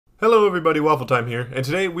Hello everybody, Waffletime here, and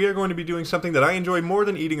today we are going to be doing something that I enjoy more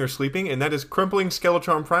than eating or sleeping, and that is crumpling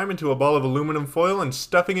Skeletron Prime into a ball of aluminum foil and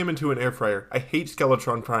stuffing him into an air fryer. I hate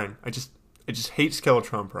Skeletron Prime. I just hate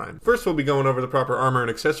Skeletron Prime. First we'll be going over the proper armor and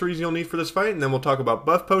accessories you'll need for this fight, and then we'll talk about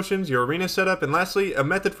buff potions, your arena setup, and lastly, a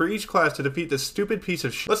method for each class to defeat this stupid piece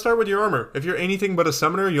of shit. Let's start with your armor. If you're anything but a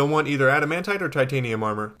summoner, you'll want either adamantite or titanium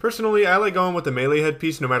armor. Personally, I like going with the melee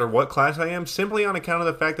headpiece no matter what class I am, simply on account of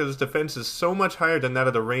the fact that its defense is so much higher than that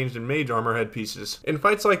of the ranged and mage armor headpieces. In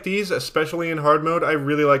fights like these, especially in hard mode, I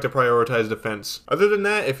really like to prioritize defense. Other than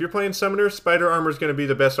that, if you're playing summoner, spider armor is going to be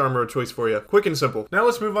the best armor of choice for you. Quick and simple. Now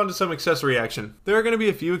let's move on to some accessory action. There are going to be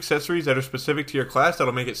a few accessories that are specific to your class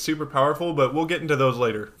that'll make it super powerful, but we'll get into those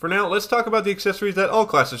later. For now, let's talk about the accessories that all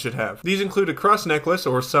classes should have. These include a cross necklace,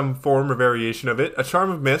 or some form or variation of it, a charm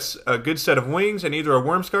of myths, a good set of wings, and either a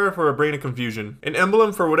worm scarf or a brain of confusion. An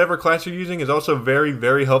emblem for whatever class you're using is also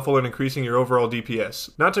very helpful in increasing your overall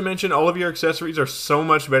DPS. Not to mention, all of your accessories are so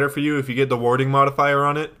much better for you if you get the warding modifier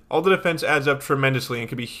on it. All the defense adds up tremendously and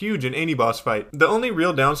can be huge in any boss fight. The only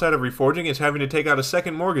real downside of reforging is having to take out a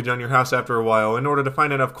second mortgage on your house after a while in order to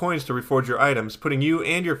find enough coins to reforge your items, putting you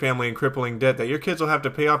and your family in crippling debt that your kids will have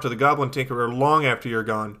to pay off to the Goblin Tinkerer long after you're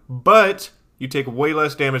gone. But you take way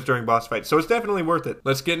less damage during boss fights, so it's definitely worth it.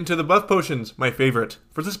 Let's get into the buff potions, my favorite.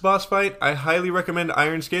 For this boss fight, I highly recommend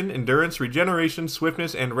Iron Skin, Endurance, Regeneration,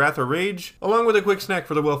 Swiftness, and Wrath or Rage, along with a quick snack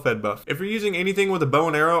for the well-fed buff. If you're using anything with a bow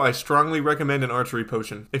and arrow, I strongly recommend an Archery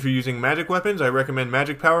Potion. If you're using magic weapons, I recommend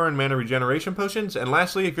Magic Power and Mana Regeneration Potions, and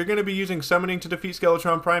lastly, if you're going to be using Summoning to defeat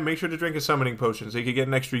Skeletron Prime, make sure to drink a Summoning Potion so you can get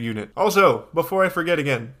an extra unit. Also, before I forget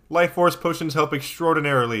again, Life Force Potions help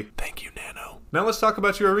extraordinarily. Thank you, Nano. Now let's talk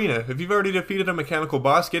about your arena. If you've already defeated a mechanical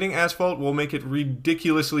boss, getting Asphalt will make it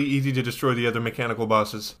ridiculously easy to destroy the other mechanical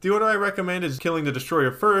bosses. The order I recommend is killing the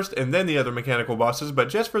destroyer first and then the other mechanical bosses, but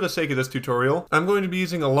just for the sake of this tutorial, I'm going to be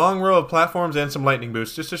using a long row of platforms and some lightning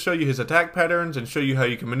boosts just to show you his attack patterns and show you how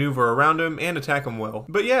you can maneuver around him and attack him well.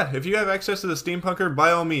 But yeah, if you have access to the Steampunker,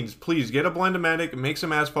 by all means, please get a Blendomatic, make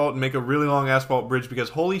some Asphalt, and make a really long Asphalt bridge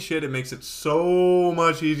because holy shit, it makes it so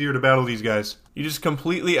much easier to battle these guys. You just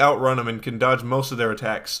completely outrun them and can dodge most of their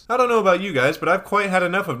attacks. I don't know about you guys, but I've quite had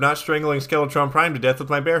enough of not strangling Skeletron Prime to death with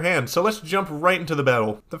my bare hands, so let's jump right into the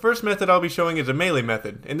battle. The first method I'll be showing is a melee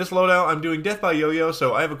method. In this loadout, I'm doing Death by Yo-Yo,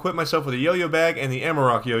 so I've equipped myself with a Yo-Yo bag and the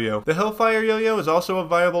Amarok Yo-Yo. The Hellfire Yo-Yo is also a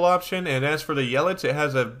viable option, and as for the Yellets, it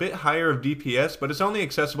has a bit higher of DPS, but it's only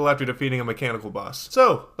accessible after defeating a mechanical boss.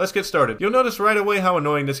 So, let's get started. You'll notice right away how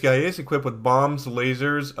annoying this guy is, equipped with bombs,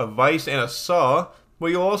 lasers, a vice, and a saw. What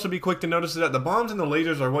you'll also be quick to notice is that the bombs and the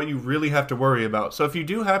lasers are what you really have to worry about, so if you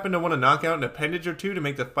do happen to want to knock out an appendage or two to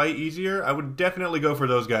make the fight easier, I would definitely go for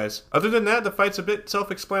those guys. Other than that, the fight's a bit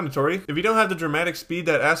self-explanatory. If you don't have the dramatic speed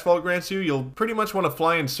that Asphalt grants you, you'll pretty much want to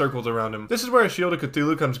fly in circles around him. This is where a Shield of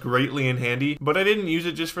Cthulhu comes greatly in handy, but I didn't use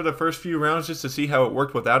it just for the first few rounds just to see how it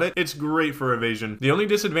worked without it. It's great for evasion. The only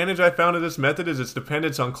disadvantage I found of this method is its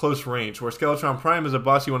dependence on close range, where Skeletron Prime is a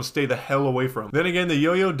boss you want to stay the hell away from. Then again, the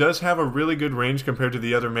Yo-Yo does have a really good range compared to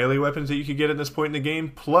the other melee weapons that you could get at this point in the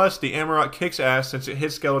game, plus the Amarok kicks ass since it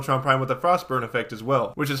hits Skeletron Prime with a Frostburn effect as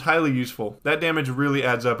well, which is highly useful. That damage really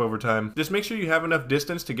adds up over time. Just make sure you have enough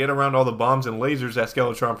distance to get around all the bombs and lasers that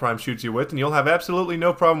Skeletron Prime shoots you with, and you'll have absolutely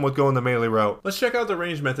no problem with going the melee route. Let's check out the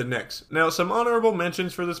range method next. Now, some honorable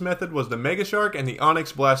mentions for this method was the Mega Shark and the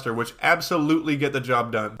Onyx Blaster, which absolutely get the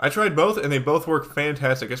job done. I tried both, and they both work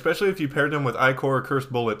fantastic, especially if you paired them with Icor or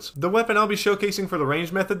Cursed Bullets. The weapon I'll be showcasing for the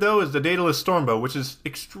range method, though, is the Daedalus Stormbow, which is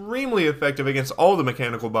extremely effective against all the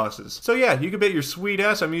mechanical bosses. So yeah, you can bet your sweet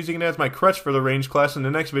ass I'm using it as my crutch for the range class in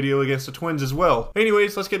the next video against the twins as well.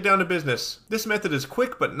 Anyways, let's get down to business. This method is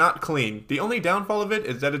quick but not clean. The only downfall of it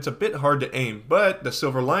is that it's a bit hard to aim, but the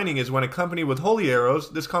silver lining is when accompanied with holy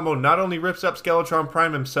arrows, this combo not only rips up Skeletron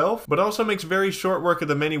Prime himself, but also makes very short work of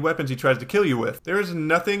the many weapons he tries to kill you with. There is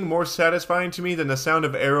nothing more satisfying to me than the sound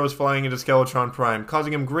of arrows flying into Skeletron Prime,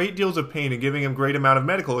 causing him great deals of pain and giving him great amount of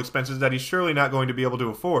medical expenses that he's surely not going to be able to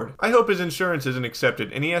afford. I hope his insurance isn't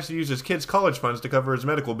accepted, and he has to use his kids' college funds to cover his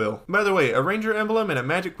medical bill. By the way, a Ranger emblem and a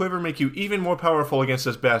magic quiver make you even more powerful against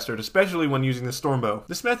this bastard, especially when using the Stormbow.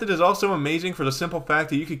 This method is also amazing for the simple fact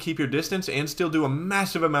that you can keep your distance and still do a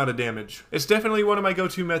massive amount of damage. It's definitely one of my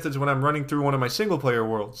go-to methods when I'm running through one of my single-player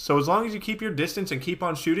worlds, so as long as you keep your distance and keep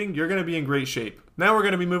on shooting, you're going to be in great shape. Now we're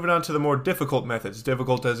going to be moving on to the more difficult methods,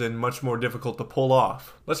 difficult as in much more difficult to pull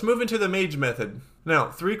off. Let's move into the Mage method.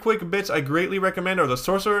 Now, 3 quick bits I greatly recommend are the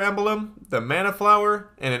Sorcerer Emblem, the Mana Flower,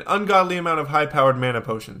 and an ungodly amount of high-powered mana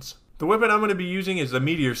potions. The weapon I'm going to be using is the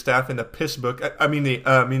Meteor Staff in the Piss Book,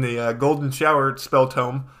 the Golden Shower Spell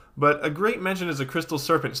Tome. But a great mention is the Crystal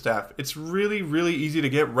Serpent Staff. It's really, really easy to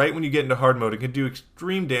get right when you get into hard mode and can do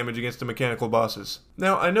extreme damage against the mechanical bosses.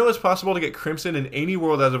 Now, I know it's possible to get Crimson in any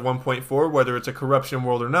world as of 1.4, whether it's a corruption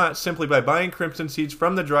world or not, simply by buying Crimson Seeds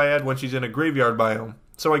from the Dryad when she's in a graveyard biome.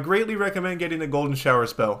 So I greatly recommend getting the Golden Shower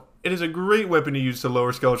spell. It is a great weapon to use to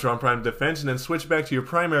lower Skeletron Prime's defense and then switch back to your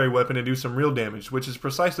primary weapon and do some real damage, which is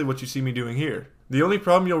precisely what you see me doing here. The only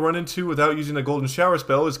problem you'll run into without using the Golden Shower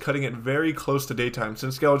spell is cutting it very close to daytime,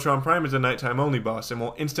 since Skeletron Prime is a nighttime only boss and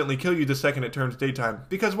will instantly kill you the second it turns daytime,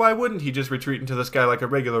 because why wouldn't he just retreat into the sky like a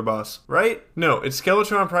regular boss, right? No, it's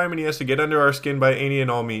Skeletron Prime and he has to get under our skin by any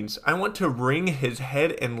and all means. I want to wring his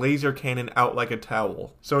head and laser cannon out like a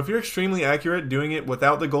towel. So if you're extremely accurate, doing it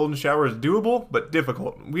without the Golden Shower is doable, but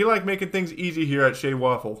difficult. We like making things easy here at Shea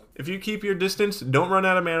Waffle. If you keep your distance, don't run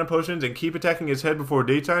out of mana potions, and keep attacking his head before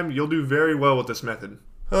daytime, you'll do very well with this method.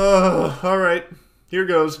 Alright, here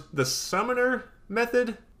goes. The Summoner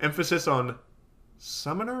method, emphasis on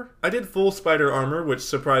Summoner? I did full spider armor, which,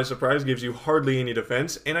 surprise surprise, gives you hardly any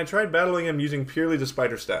defense, and I tried battling him using purely the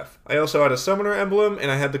spider staff. I also had a summoner emblem,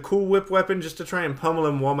 and I had the cool whip weapon just to try and pummel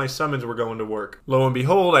him while my summons were going to work. Lo and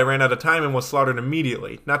behold, I ran out of time and was slaughtered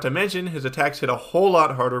immediately. Not to mention, his attacks hit a whole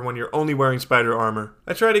lot harder when you're only wearing spider armor.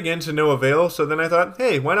 I tried again to no avail, so then I thought,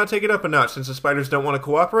 hey, why not take it up a notch? Since the spiders don't want to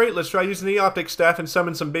cooperate, let's try using the optic staff and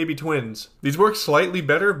summon some baby twins. These work slightly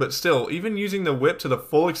better, but still, even using the whip to the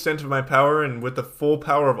full extent of my power and with the full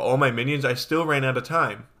power of all my minions, I still ran out of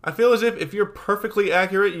time. I feel as if you're perfectly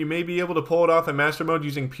accurate, you may be able to pull it off in Master Mode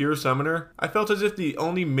using pure Summoner. I felt as if the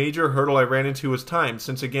only major hurdle I ran into was time,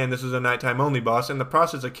 since again this is a nighttime only boss, and the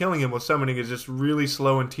process of killing him with summoning is just really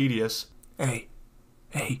slow and tedious. Hey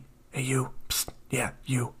you, psst, yeah,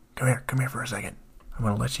 you, come here for a second. I'm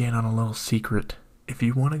gonna let you in on a little secret. If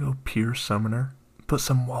you want to go pure Summoner, put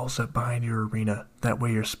some walls up behind your arena. That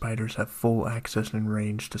way your spiders have full access and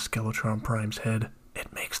range to Skeletron Prime's head.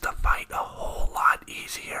 It makes the fight a whole lot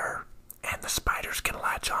easier, and the spiders can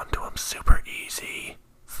latch onto him super easy.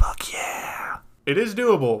 Fuck yeah! It is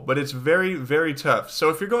doable, but it's very, very tough. So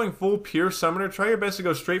if you're going full pure Summoner, try your best to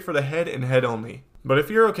go straight for the head and head only. But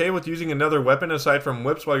if you're okay with using another weapon aside from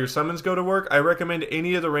whips while your summons go to work, I recommend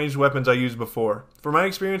any of the ranged weapons I used before. For my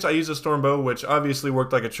experience, I used a Stormbow, which obviously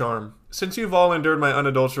worked like a charm. Since you've all endured my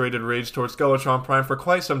unadulterated rage towards Skeletron Prime for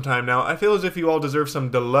quite some time now, I feel as if you all deserve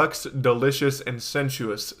some deluxe, delicious, and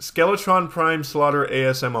sensuous Skeletron Prime Slaughter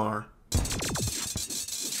ASMR.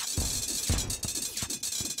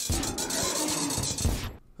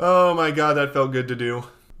 Oh my god, that felt good to do.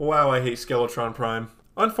 Wow, I hate Skeletron Prime.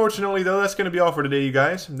 Unfortunately though, that's going to be all for today, you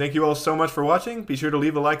guys. Thank you all so much for watching. Be sure to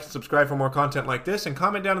leave a like and subscribe for more content like this, and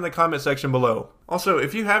comment down in the comment section below. Also,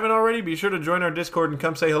 if you haven't already, be sure to join our Discord and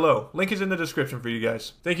come say hello. Link is in the description for you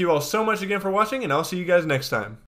guys. Thank you all so much again for watching, and I'll see you guys next time.